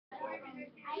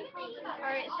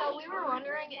Alright, so we were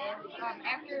wondering if,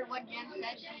 after what Jen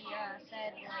said, she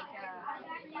said like,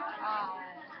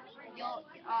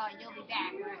 you'll be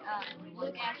back. Or,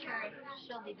 Luke asked her if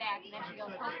she'll be back, and then she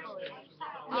goes, hopefully.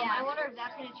 I Yeah. wonder if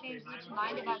that's gonna change Luke's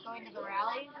mind about going to the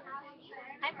rally.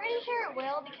 I'm pretty sure it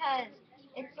will because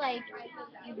it's like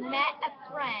you've met a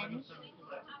friend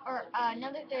or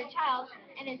another third child,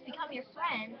 and it's become your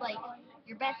friend, like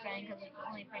your best friend because it's the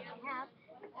only friend you have,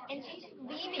 and she's just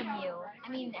leaving you. I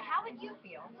mean, how would you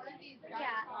feel?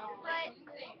 Yeah, but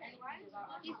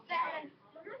he said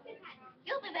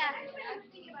you'll be back.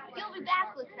 You'll be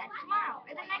back with that tomorrow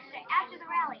or the next day after the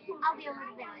rally. I'll be over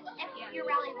to the rally. If your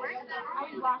rally works,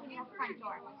 I'll be walking out the front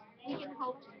door. We can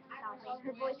hope to.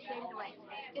 Her voice faded away.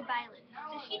 Goodbye, Luke.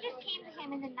 So she just came to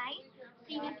him in the night,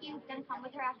 seeing if he was going to come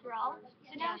with her after all.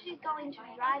 So now she's going to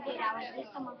drive 8 hours with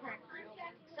some other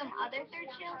third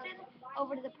children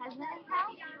over to the president's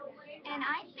house. And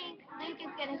I think Luke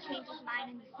is going to change his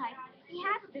mind and decide he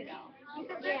has to go.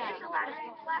 Because there is a lot of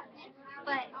books left,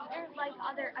 but there's like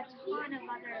a ton of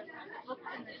other books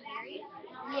in the series.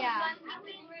 Yeah. So I'm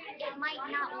thinking it might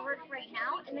not work right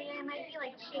now, and then it might be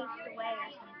like chased away or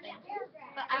something.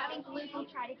 But I think Luke will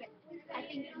try to get. I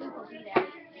think Luke will be there.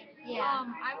 Yeah.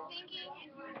 I'm thinking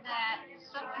that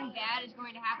something bad is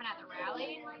going to happen at the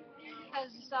rally.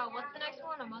 Because what's the next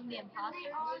one? Among the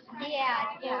Imposters?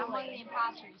 Yeah, Yeah, Among totally. the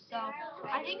Imposters. So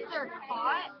I think they're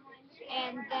caught,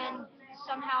 and then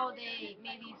somehow they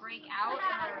maybe break out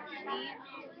or leave.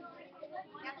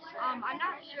 I'm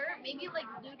not sure. Maybe like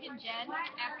Luke and Jen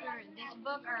after this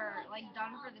book are like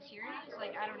done for the series.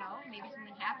 Like I don't know. Maybe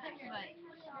something happens, but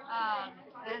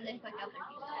And there's like other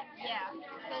people. yeah,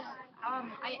 because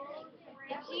I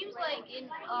it seems like in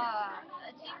a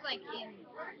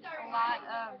lot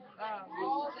of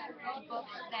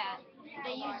books that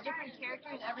they use different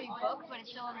characters every book, but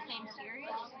it's still in the same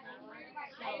series.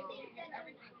 So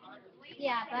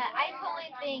Yeah, but I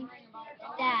totally think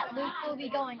that Luke will be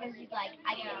going because he's like,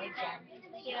 I can't leave Jen.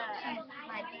 yeah. She's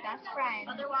my best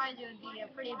friend. Otherwise, it would be a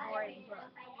pretty boring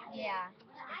book. Yeah.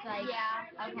 It's like,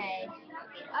 Yeah. okay.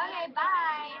 Okay,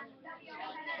 bye.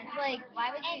 It's like,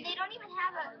 why would And you? they don't even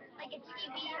have a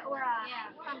TV or a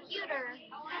Yeah. computer,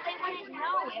 so they wouldn't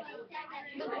know if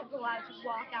Luke was allowed to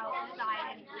walk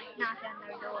outside and knock on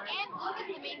their door. And Luke is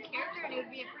the main character, and it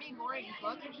would be a pretty boring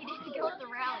book if he didn't go to the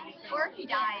rally. So. Or if he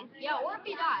dies. Yeah, or if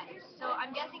he dies. So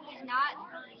I'm guessing he's not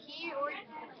he or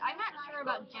I'm not sure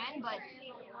about Jen, but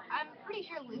I'm pretty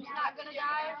sure Luke's not gonna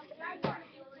die.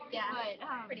 Yeah.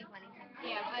 But Pretty funny.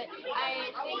 yeah, but I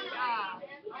think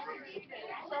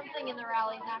something in the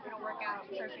rally is not gonna work out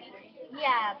perfectly.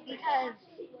 Yeah, because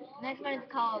next one is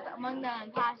called Among the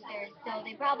Imposters, so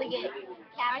they probably get I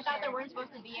captured. thought there weren't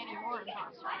supposed to be any more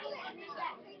imposters. So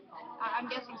I'm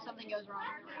guessing something goes wrong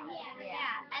with the rally.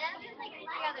 Yeah. And then there's like 3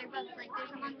 other books. Like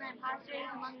there's Among the Imposters,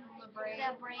 Among the Brave,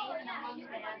 and Among the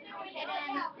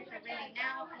Hidden, which we're reading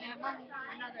now, and Among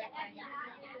another thing.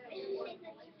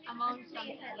 Among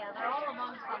something. Yeah, they're all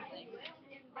among something.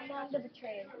 Among the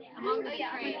Betrayed. Among the Oh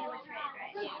yeah, betrayed. Among the Betrayed,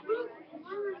 right? Yeah.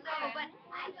 So, but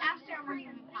after Among the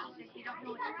Imposters, you don't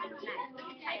know what comes next. But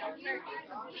the title starts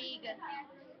a big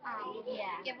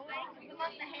Yeah. giveaway.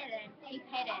 Among the Hidden, he's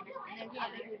hidden, and there's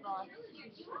other people.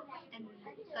 And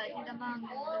so he's among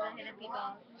the hidden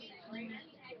people.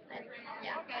 But,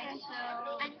 yeah. Okay,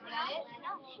 so Anything is that else? it?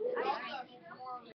 No. Alright.